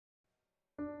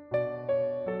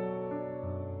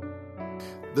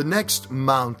The next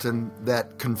mountain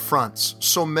that confronts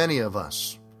so many of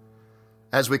us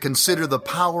as we consider the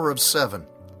power of 7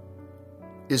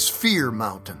 is Fear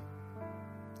Mountain.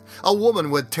 A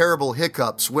woman with terrible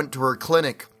hiccups went to her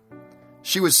clinic.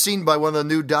 She was seen by one of the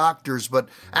new doctors, but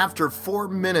after 4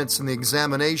 minutes in the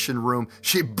examination room,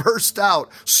 she burst out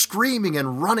screaming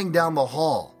and running down the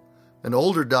hall. An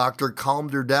older doctor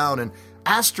calmed her down and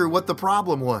asked her what the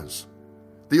problem was.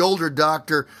 The older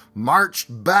doctor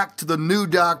marched back to the new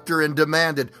doctor and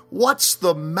demanded, "What's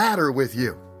the matter with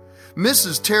you?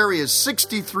 Mrs. Terry is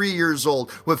 63 years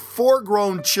old with 4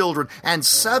 grown children and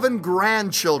 7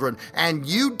 grandchildren, and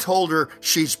you told her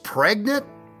she's pregnant?"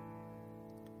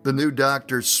 The new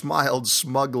doctor smiled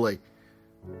smugly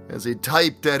as he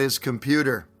typed at his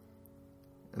computer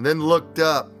and then looked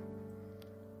up.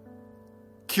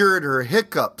 "Cured her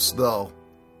hiccups, though,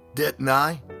 didn't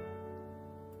I?"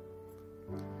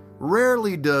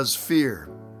 Rarely does fear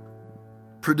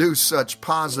produce such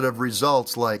positive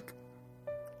results like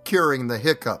curing the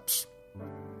hiccups.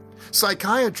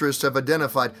 Psychiatrists have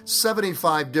identified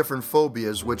 75 different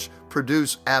phobias which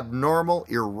produce abnormal,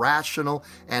 irrational,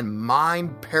 and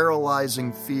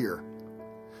mind-paralyzing fear.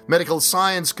 Medical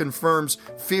science confirms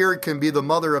fear can be the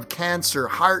mother of cancer,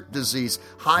 heart disease,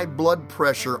 high blood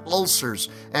pressure, ulcers,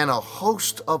 and a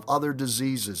host of other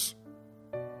diseases.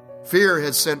 Fear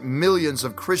has sent millions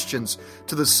of Christians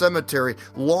to the cemetery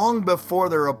long before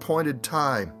their appointed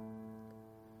time.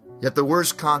 Yet the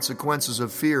worst consequences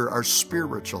of fear are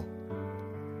spiritual.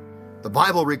 The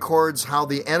Bible records how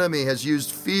the enemy has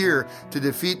used fear to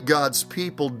defeat God's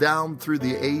people down through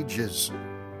the ages.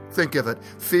 Think of it.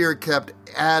 Fear kept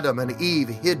Adam and Eve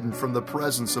hidden from the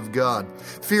presence of God.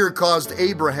 Fear caused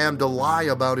Abraham to lie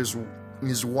about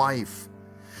his wife.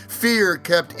 Fear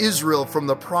kept Israel from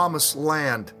the promised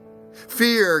land.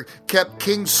 Fear kept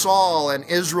King Saul and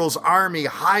Israel's army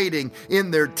hiding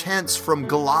in their tents from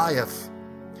Goliath.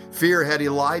 Fear had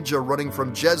Elijah running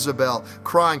from Jezebel,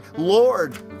 crying,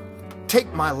 "Lord,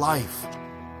 take my life."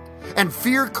 And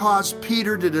fear caused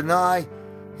Peter to deny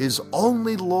his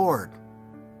only Lord,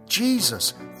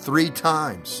 Jesus, 3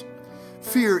 times.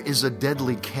 Fear is a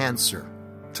deadly cancer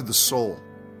to the soul.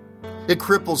 It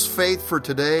cripples faith for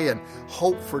today and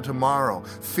hope for tomorrow.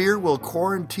 Fear will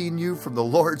quarantine you from the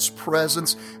Lord's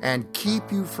presence and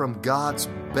keep you from God's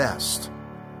best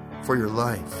for your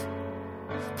life.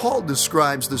 Paul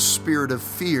describes the spirit of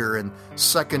fear in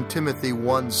 2 Timothy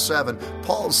 1:7.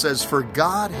 Paul says, "For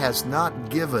God has not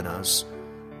given us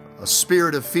a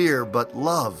spirit of fear, but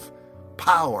love,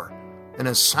 power, and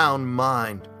a sound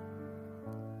mind."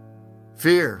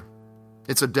 Fear,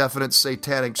 it's a definite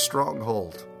satanic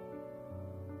stronghold.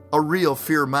 A real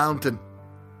fear mountain.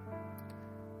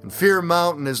 And Fear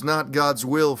Mountain is not God's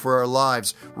will for our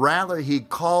lives. Rather, He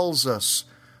calls us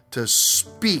to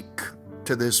speak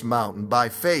to this mountain by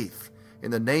faith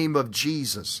in the name of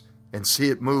Jesus and see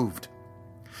it moved.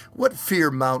 What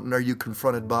fear mountain are you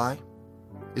confronted by?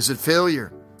 Is it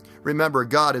failure? Remember,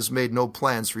 God has made no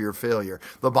plans for your failure.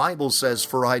 The Bible says,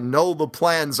 "For I know the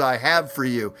plans I have for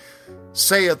you,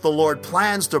 saith the Lord,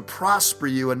 plans to prosper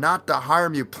you and not to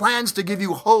harm you, plans to give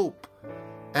you hope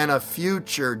and a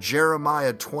future."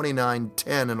 Jeremiah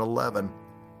 29:10 and 11.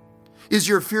 Is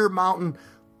your fear mountain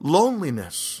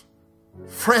loneliness?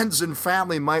 Friends and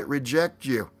family might reject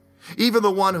you. Even the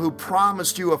one who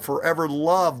promised you a forever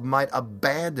love might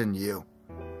abandon you.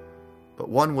 But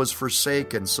one was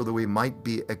forsaken so that we might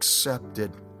be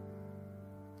accepted.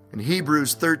 In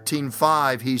Hebrews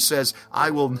 13:5, he says,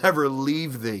 "I will never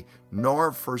leave thee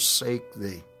nor forsake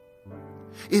thee."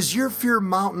 Is your fear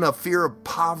mountain a fear of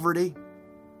poverty?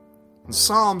 In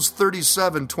Psalms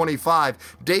 37:25,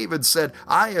 David said,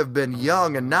 "I have been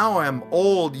young and now I am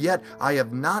old, yet I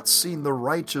have not seen the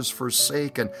righteous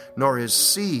forsaken, nor his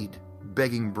seed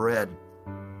begging bread."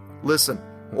 Listen,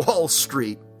 Wall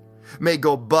Street may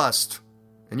go bust,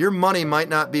 and your money might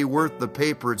not be worth the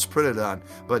paper it's printed on,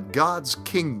 but God's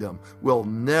kingdom will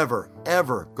never,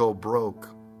 ever go broke.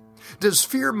 Does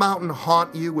Fear Mountain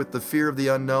haunt you with the fear of the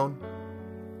unknown?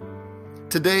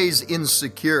 Today's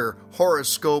insecure,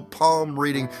 horoscope, palm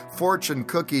reading, fortune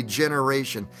cookie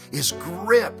generation is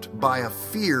gripped by a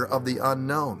fear of the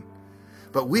unknown.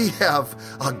 But we have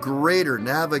a greater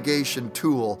navigation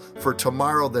tool for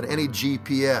tomorrow than any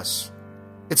GPS.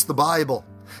 It's the Bible,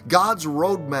 God's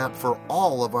roadmap for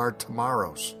all of our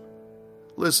tomorrows.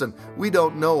 Listen, we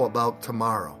don't know about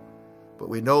tomorrow, but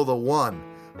we know the one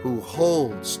who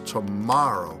holds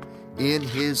tomorrow in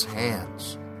his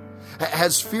hands.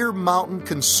 Has Fear Mountain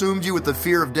consumed you with the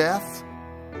fear of death?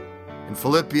 In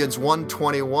Philippians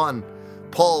 1:21,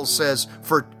 Paul says,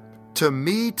 "For to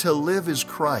me to live is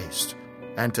Christ,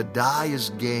 and to die is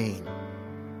gain."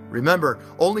 Remember,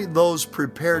 only those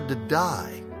prepared to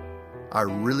die are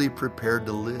really prepared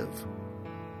to live.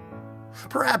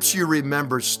 Perhaps you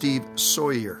remember Steve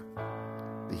Sawyer,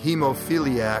 the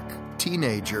hemophiliac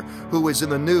teenager who was in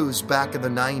the news back in the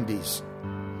 90s.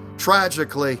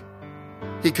 Tragically,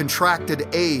 he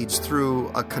contracted AIDS through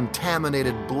a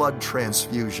contaminated blood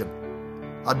transfusion,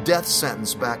 a death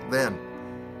sentence back then.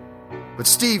 But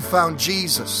Steve found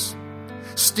Jesus.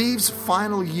 Steve's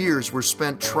final years were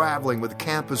spent traveling with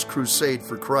Campus Crusade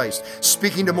for Christ,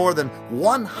 speaking to more than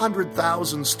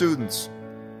 100,000 students,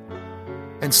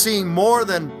 and seeing more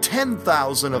than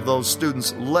 10,000 of those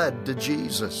students led to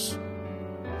Jesus.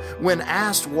 When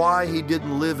asked why he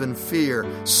didn't live in fear,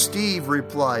 Steve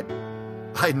replied,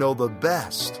 "I know the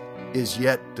best is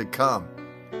yet to come.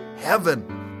 Heaven."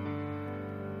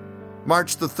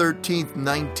 March the 13th,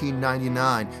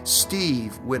 1999,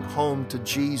 Steve went home to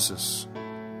Jesus.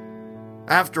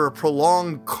 After a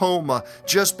prolonged coma,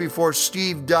 just before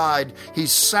Steve died, he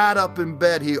sat up in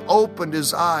bed, he opened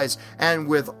his eyes, and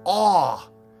with awe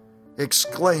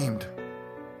exclaimed,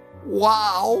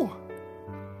 "Wow!"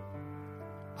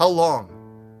 How long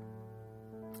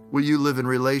will you live in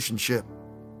relationship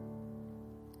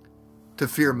to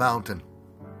Fear Mountain?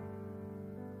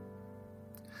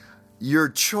 Your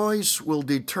choice will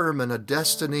determine a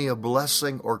destiny of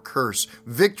blessing or curse,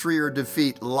 victory or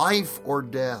defeat, life or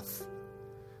death.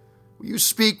 Will you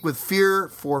speak with fear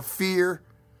for fear,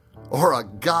 or a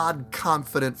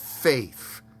God-confident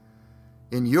faith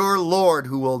in your Lord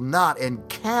who will not and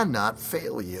cannot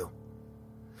fail you?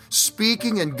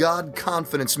 Speaking in God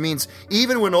confidence means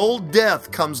even when old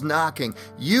death comes knocking,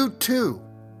 you too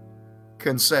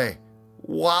can say,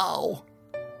 "Wow."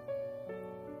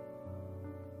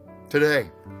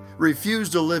 Today, refuse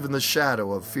to live in the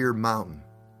shadow of Fear Mountain.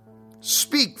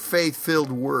 Speak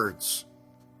faith-filled words.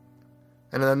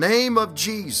 And in the name of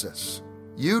Jesus,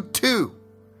 you too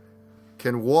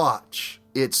can watch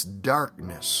its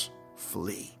darkness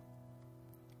flee.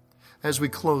 As we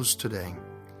close today,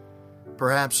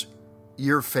 perhaps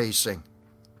you're facing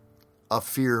a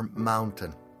fear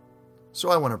mountain. So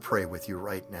I want to pray with you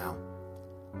right now.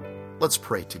 Let's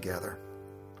pray together.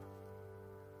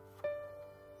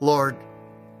 Lord,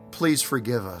 please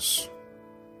forgive us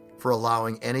for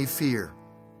allowing any fear,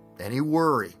 any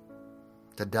worry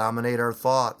to dominate our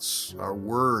thoughts, our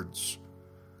words,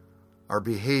 our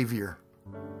behavior.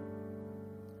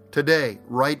 Today,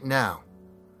 right now,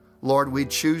 Lord, we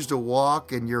choose to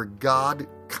walk in your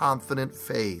God-confident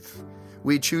faith.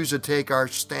 We choose to take our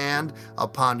stand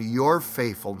upon your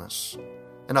faithfulness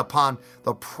and upon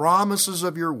the promises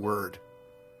of your word.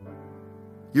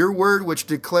 Your word which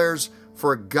declares,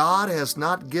 "For God has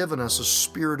not given us a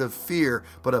spirit of fear,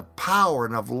 but of power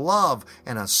and of love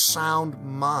and a sound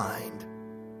mind."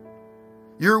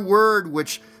 Your word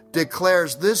which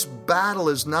declares, "This battle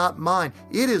is not mine,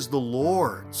 it is the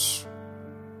Lord's."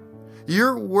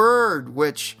 Your word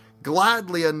which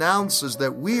gladly announces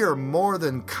that we are more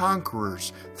than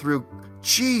conquerors through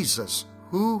Jesus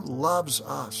who loves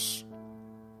us.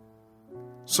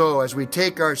 So as we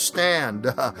take our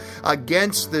stand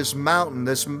against this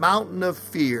mountain of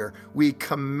fear, we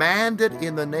command it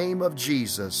in the name of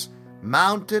Jesus.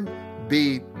 Mountain,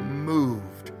 be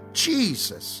moved.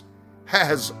 Jesus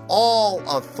has all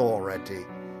authority,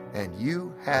 and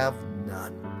you have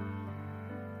none.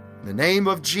 In the name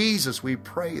of Jesus, we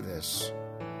pray this.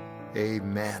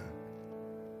 Amen.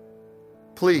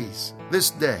 Please, this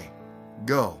day,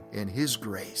 go in His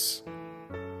grace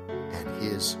and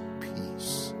His